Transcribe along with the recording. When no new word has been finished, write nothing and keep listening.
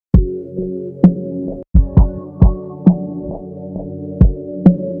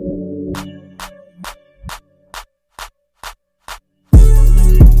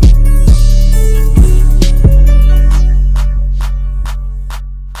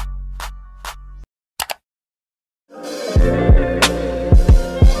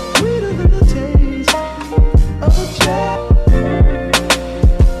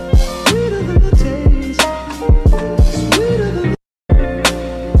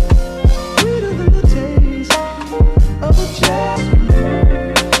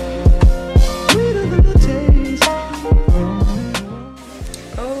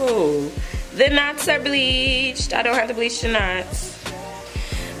knots are bleached. I don't have to bleach the knots.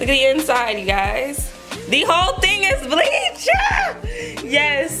 Look at the inside, you guys. The whole thing is bleached.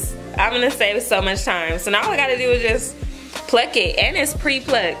 Yes, I'm gonna save so much time. So now all I gotta do is just pluck it, and it's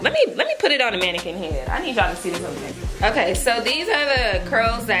pre-plucked. Let me put it on a mannequin head. I need y'all to see this on there. Okay, so these are the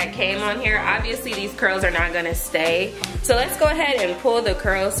curls that came on here. Obviously, these curls are not gonna stay. So let's go ahead and pull the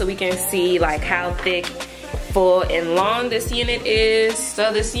curls so we can see like how thick, full, and long this unit is.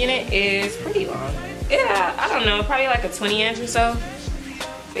 So this unit is pretty long. Yeah, I don't know, probably like a 20-inch or so.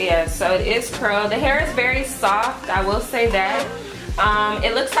 But yeah, so it is curled. The hair is very soft, I will say that.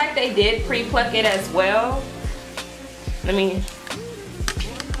 It looks like they did pre-pluck it as well. Let me.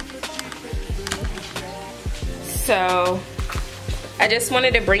 So I just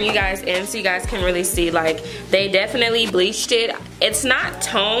wanted to bring you guys in so you guys can really see, like, they definitely bleached it. It's not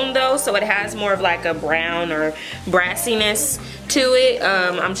toned though, so it has more of like a brown or brassiness to it.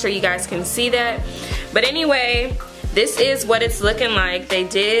 I'm sure you guys can see that. But anyway, this is what it's looking like. They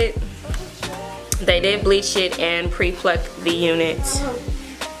did bleach it and pre-pluck the unit.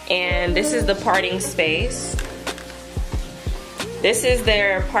 And this is the parting space. This is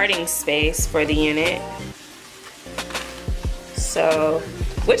their parting space for the unit. So,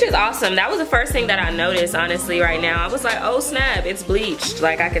 which is awesome. That was the first thing that I noticed, honestly, right now. I was like, oh snap, it's bleached.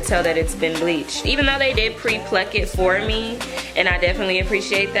 Like, I could tell that it's been bleached. Even though they did pre-pluck it for me, and I definitely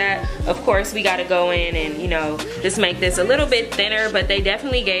appreciate that. Of course, we gotta go in and, you know, just make this a little bit thinner, but they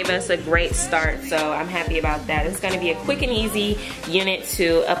definitely gave us a great start, so I'm happy about that. It's gonna be a quick and easy unit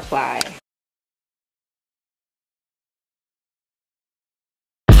to apply.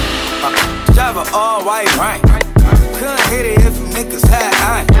 Drive all white rank. Couldn't hit it if you niggas had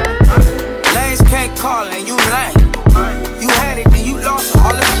iron. Lanes can't call and you lame. You had it then you lost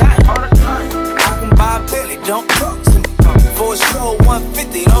all the time. I can buy a Billy, don't talk to me. For a show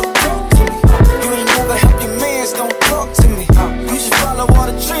 150, don't talk to me. You ain't never help your mans, don't talk to me. You should follow all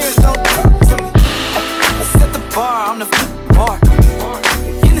the trends, don't talk to me. I set the bar, I'm the bar.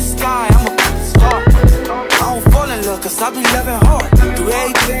 In the sky, I'm a star. I don't fall in love cause I be loving hard. Do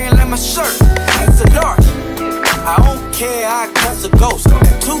everything like my shirt, it's a large. I don't care, I cuss a ghost.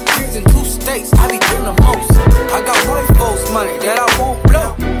 2 kids in 2 states, I be doing the most. I got white folks money that I won't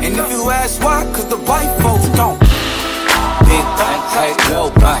blow. And if you ask why, cause the white folks don't. Big bank, take little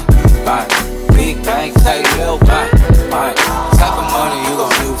bank, bank. Big bank, take little bank, bank. Type of money you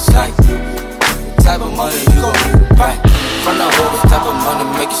gon' use, like. Type of money you gon' use, bank. From the hoes, type of money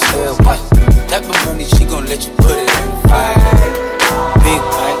make you sell, bank. Type of money she gon' let you put it in the bank. Big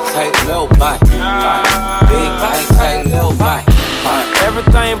bank, take little bank, bank. Big bank, take little bank, bank.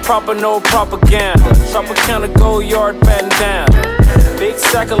 Everything proper, no propaganda. Tropicana, go yard bandana. Big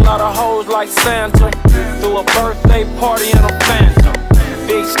sack, a lot of hoes like Santa. Threw a birthday party in a phantom.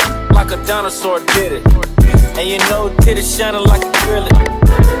 Big like a dinosaur did it. And you know, titties shining like a grillet.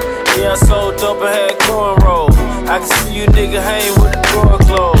 Yeah, I sold dope and had cornrows. I can see you nigga hang with the door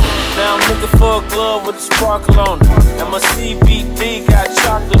closed. Now I'm looking for a glove with a sparkle on it. And my CBD got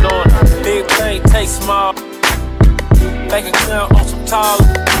chocolate on it. Big bank, take small. Bank account on some tall.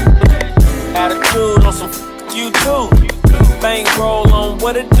 Attitude on some you too. Bank roll on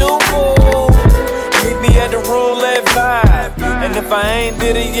what it do. Meet me at the roulette vibe. And if I ain't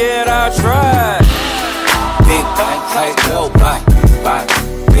did it yet, I'll try. Big bank, take little bank, bank.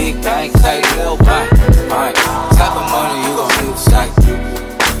 Big bank, take little bank, bank. Type of money you gon' use, like.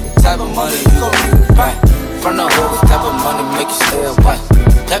 Type of money you gon' use, bank. From the hoes, type of money make you sell, bank.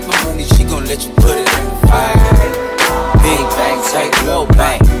 Type of money she gon' let you put it in the bank. Big bank, take little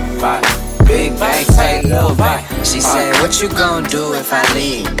bank, bank. Big bank, take little bank. She said, what you gon' do if I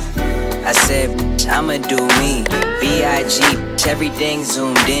leave? I said, I'ma do me. B.I.G. everything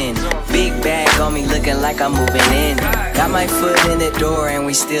zoomed in. Big bag on me looking like I'm moving in. Got my foot in the door and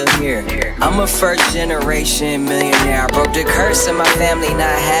we still here. I'm a first generation millionaire. I broke the curse of my family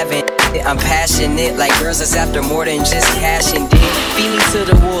not having it. I'm passionate like girls that's after more than just cash and dick. Feed me to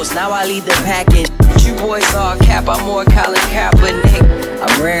the wolves, now I lead the package. You boys all cap, I'm more Colin Kaepernick.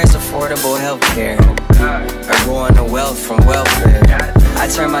 I'm rare as affordable healthcare. Or growing the wealth from welfare. I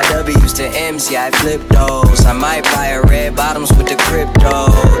turn my W's to M's, yeah, I flip those. I might buy a red bottoms with the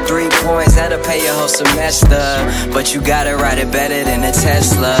crypto. 3 points, that'll pay your whole semester. But you gotta ride it better than a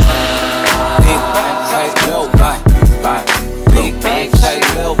Tesla. Big bank, take little bank, bank. Big bank, take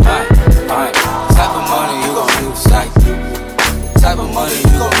little bank, bank. Type of money you gon' use, like. Type of money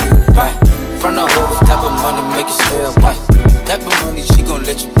you gon' use, bank. From the hoes, type of money make you sell, bank. Type of money she gon'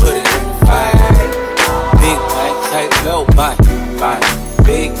 let you put it in the bank. Big bank, take little bank, bank.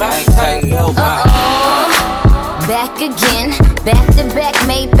 Big bank, take little bank. back again. Back to back,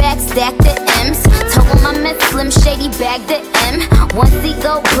 made back, stack the M's. Told him I met Slim Shady, bag the M. Once he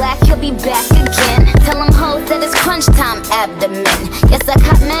go black, he'll be back again. Tell him hoes that it's crunch time abdomen. Yes, I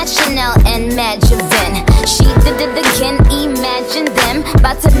caught Mad Chanel and Mad Javin. She did it again, imagine them.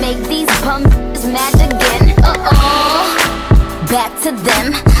 About to make these bums mad again. Back to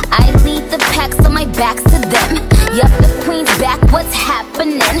them. I lead the pack, so my back's to them. Yup, the queen's back, what's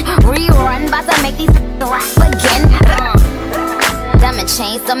happening? Rerun, about to make these rap again. Diamond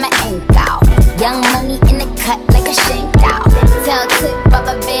chains on my ankle. Young money in the cut like a shank out. Tell tip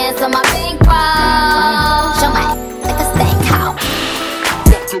rubber bands on my bankroll. Show my like a stank out.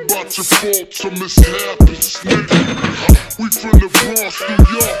 Talk about your faults or mishaps, nigga. We from the Bronx, New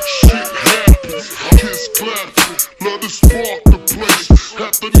York, shit happens. Kids clapping, love to spark the place.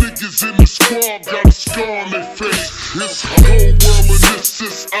 Half the niggas in the squad got a scar on their face. It's a whole world and this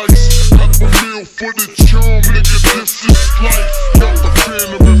is ice. Half a meal for the charm, nigga, this is life. Got the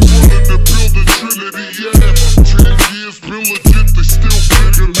phantom in front of the building, Trinity, yeah. 10 years been legit, they still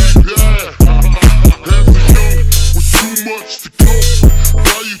figure me bad. As a young, with too much to go.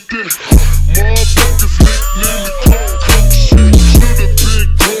 Why you think motherfuckers hitting in the coke shit? Should've been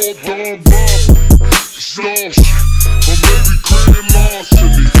called on robbery. It's all shit, or maybe grand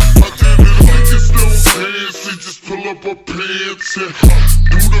larceny. I did it like it's no fancy. Just pull up her pants and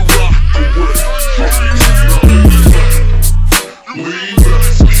do the rock away. Lean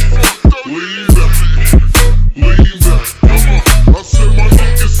back, lean back, lean back. I said my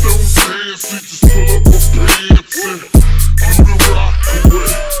niggas don't fancy. Just pull up her pants and do the rock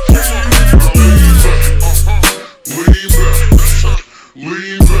away. Lean back,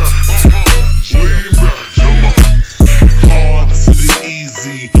 lean back, lean back. Hard to the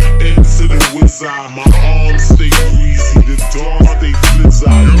easy, into the wizard. My arms stay greasy, the dawn stay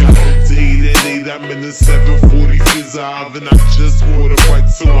blizzard. Got a date at 8, I'm in the 740 Fizzard. Then I just bought a bike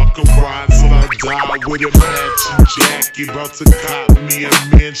so I can ride till I die with a matching jacket. About to cop me a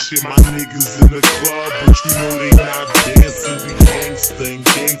mansion. My niggas in the club, but you know they not dancing. We gangsta and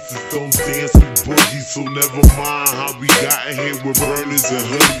gangsters don't dance with boogies, so never mind how we got in here with burners and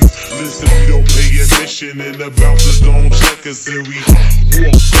hoodies. Listen, we don't pay admission and the bouncers don't check us, and we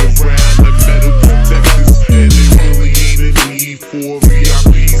walk around like metal detectors. And it really ain't a need for a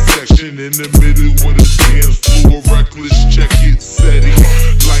VIP section in the middle with a dance floor. Reckless, check it, steady.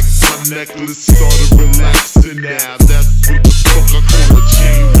 Like my necklace started relaxing now. That's what the fuck I call a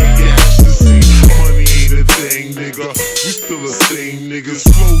chain reaction. See, money ain't a thing, nigga. We still the same niggas.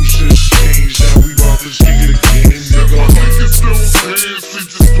 Flow just changed. Now we about to shake the game, nigga. My niggas don't fancy.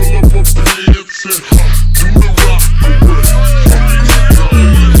 Just pull up her pants and do the rock away.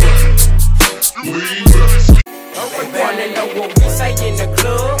 Lean back. Wanna know what we say in the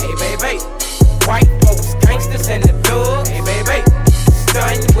club? Hey, baby. White folks, gangsters, and the dog. Hey, baby.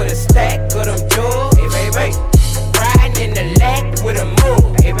 Stunning with a stack of them dogs. Hey, baby. Riding in the lack with a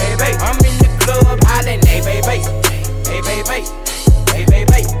move. Hey, baby. I'm in the club hollering. Hey, baby. Hey, baby. Hey,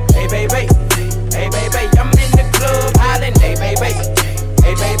 baby. Hey, baby. Hey, baby. I'm in the club hollering. Hey, baby.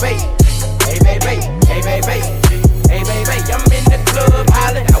 Hey, baby. Hey, baby. Hey, baby. Hey, baby. I'm in the club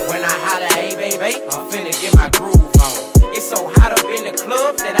hollering. Now when I holler, hey, baby, I'm finna get my groove on. It's so hot up in the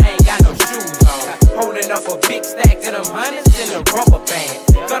club that I ain't got no shoes on. Holding up a big stack of them hundreds in a rubber band.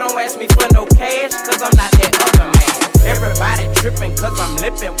 So don't ask me for no cash, cause I'm not that other man. Everybody tripping cause I'm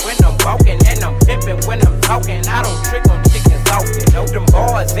lipping when I'm walking, and I'm pimping when I'm talking. I don't trick on chickens often. Know them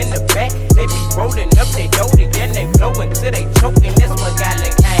boys in the back, they be rolling up they doty, and they flowing till they choking. That's what got the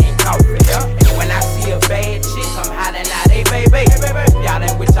cane coffee. And when I see a bad chick, I'm hollering out, hey baby. Y'all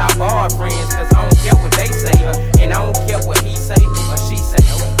ain't with y'all boyfriends, cause I don't care what they say, and I don't care what he say or she say.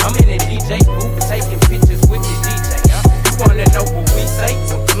 I'm in the DJ booth taking pictures with the DJ. You wanna know what we say?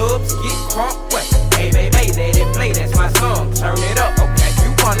 When clubs get crunk, what? Hey baby, let it play, that's my song, turn it up, okay.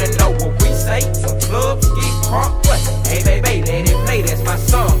 You wanna know what we say? When clubs get crunk, what? Hey baby, let it play, that's my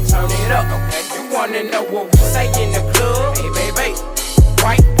song, turn it up, okay. You wanna know what we say in the club? Hey baby.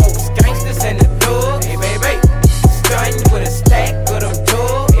 White folks, gangsters, and the dog. Hey baby. Stunning with a stack of them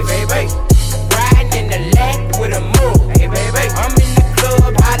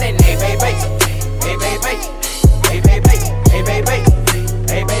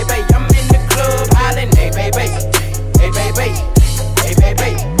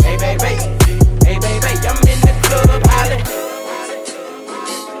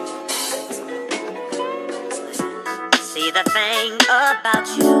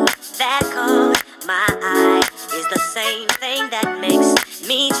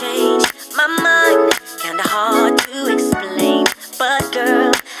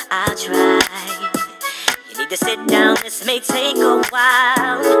This may take a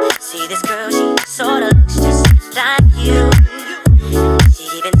while. See this girl, she sorta looks just like you. She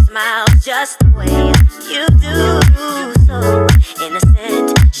even smiles just the way you do. So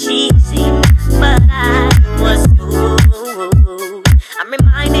innocent she seemed, but I was fooled. I'm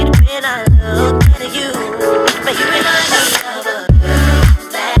reminded when I look at you, but you remind me of a girl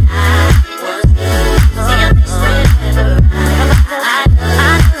that I was good. See your face whenever I look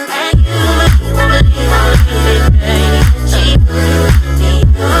at you.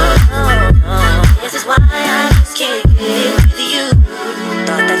 This is why I just can't get with you.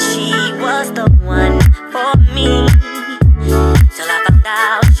 Thought that she was the one for me, till I found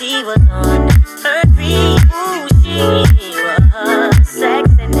out she was on her dream. Ooh, she was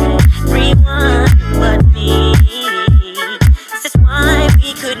sexing everyone but me. This is why we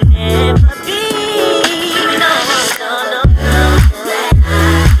could never be. No, no, no, no.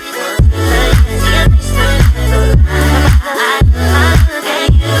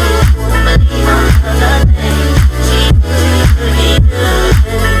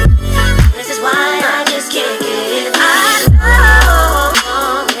 This is why I just can't get it. I know,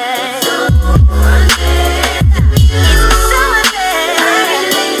 yeah. It's so unfair.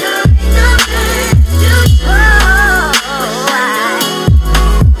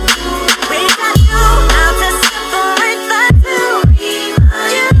 We got you out to separate the two.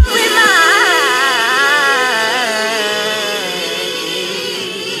 You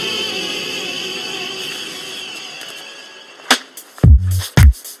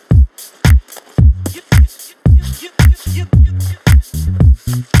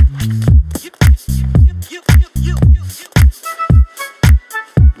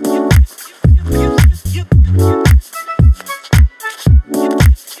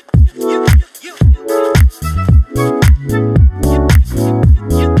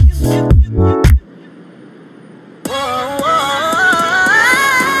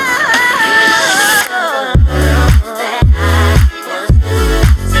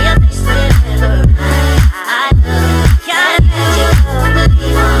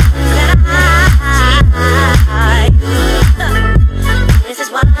This is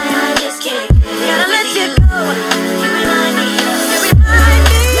why I just can't gotta let you go. You remind me of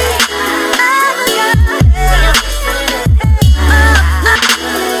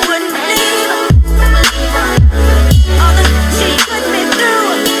wouldn't believe all the she put me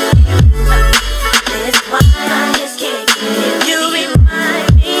through. This is why I just can't get you. Remind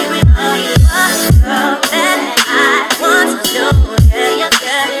me of a girl that I once knew.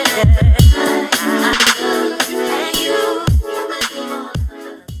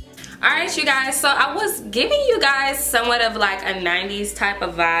 Alright, you guys, so I was giving you guys somewhat of like a 90s type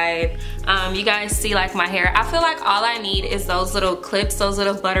of vibe. You guys see like my hair. I feel like all I need is those little clips, those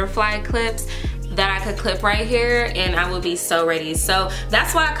little butterfly clips that I could clip right here, and I would be so ready. So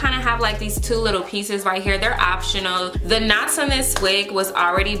that's why I kind of have like these two little pieces right here. They're optional. The knots on this wig was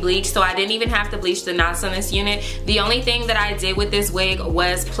already bleached, so I didn't even have to bleach the knots on this unit. The only thing that I did with this wig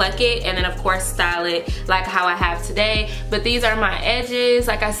was pluck it and then of course style it like how I have today. But these are my edges.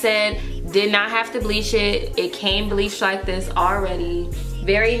 Like I said, did not have to bleach it. It came bleached like this already.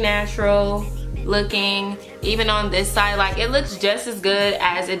 Very natural looking. Even on this side, like it looks just as good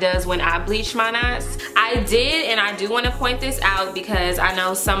as it does when I bleach my knots. I did, and I do want to point this out because I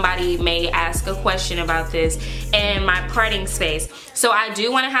know somebody may ask a question about this and my parting space. So I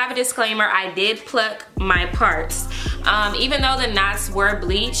do want to have a disclaimer. I did pluck my parts. Even though the knots were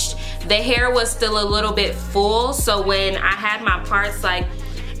bleached, the hair was still a little bit full. So when I had my parts, like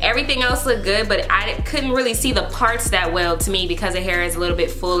everything else looked good, but I couldn't really see the parts that well to me because the hair is a little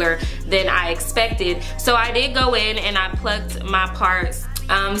bit fuller than I expected. So I did go in and I plucked my parts.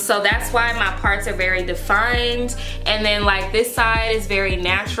 So that's why my parts are very defined, and then like this side is very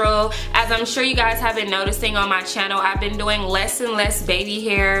natural. As I'm sure you guys have been noticing on my channel, I've been doing less and less baby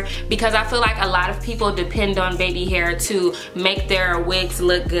hair because I feel like a lot of people depend on baby hair to make their wigs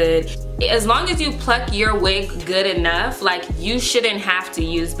look good. As long as you pluck your wig good enough, like you shouldn't have to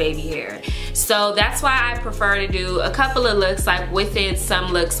use baby hair. So that's why I prefer to do a couple of looks like with it,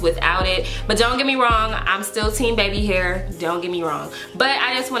 some looks without it. But don't get me wrong, I'm still team baby hair, don't get me wrong. But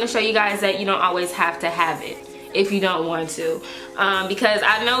I just want to show you guys that you don't always have to have it if you don't want to, because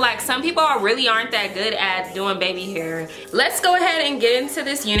I know like some people really aren't that good at doing baby hair. Let's go ahead and get into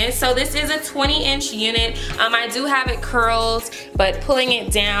this unit. So this is a 20-inch unit. I do have it curled, but pulling it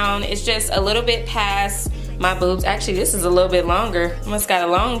down, it's just a little bit past my boobs. Actually, this is a little bit longer. Must got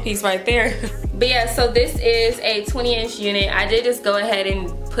a long piece right there. But yeah, so this is a 20-inch unit. I did just go ahead and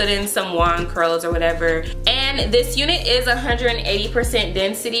put in some wand curls or whatever. And this unit is 180%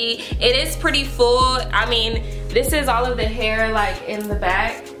 density. It is pretty full. I mean, This is all of the hair like in the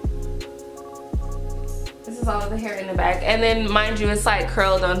back. This is all of the hair in the back, and then mind you, it's like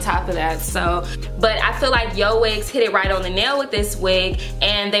curled on top of that. So, but I feel like YooWigs hit it right on the nail with this wig,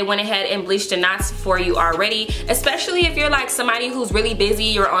 and they went ahead and bleached the knots for you already. Especially if you're like somebody who's really busy,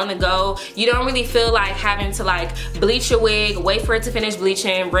 you're on the go, you don't really feel like having to like bleach your wig, wait for it to finish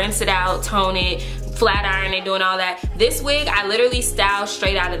bleaching, rinse it out, tone it, flat iron and doing all that. This wig I literally styled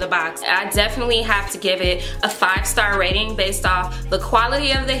straight out of the box. I definitely have to give it a 5-star rating based off the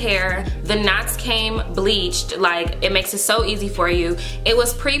quality of the hair. The knots came bleached, like it makes it so easy for you. It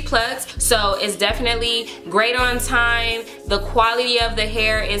was pre-plucked, so it's definitely great on time. The quality of the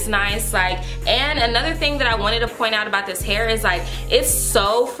hair is nice, like, and another thing that I wanted to point out about this hair is like it's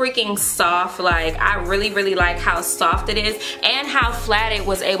so freaking soft. Like I really like how soft it is and how flat it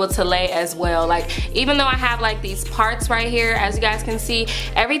was able to lay as well. Like even though I have like these parts right here, as you guys can see,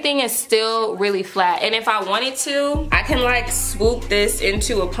 everything is still really flat. And if I wanted to, I can like swoop this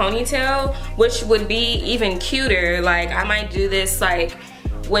into a ponytail, which would be even cuter. Like I might do this like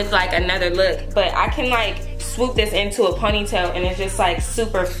with like another look, but I can like swoop this into a ponytail and it's just like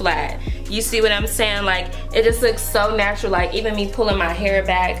super flat. You see what I'm saying? Like it just looks so natural. Like even me pulling my hair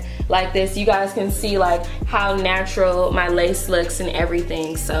back like this, you guys can see like how natural my lace looks and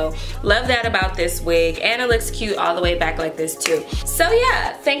everything. So love that about this wig, and it looks cute all the way back like this too. So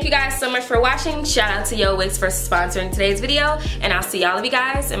yeah, thank you guys so much for watching. Shout out to YooWigs for sponsoring today's video, and I'll see all of you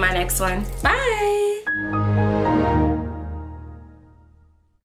guys in my next one. Bye.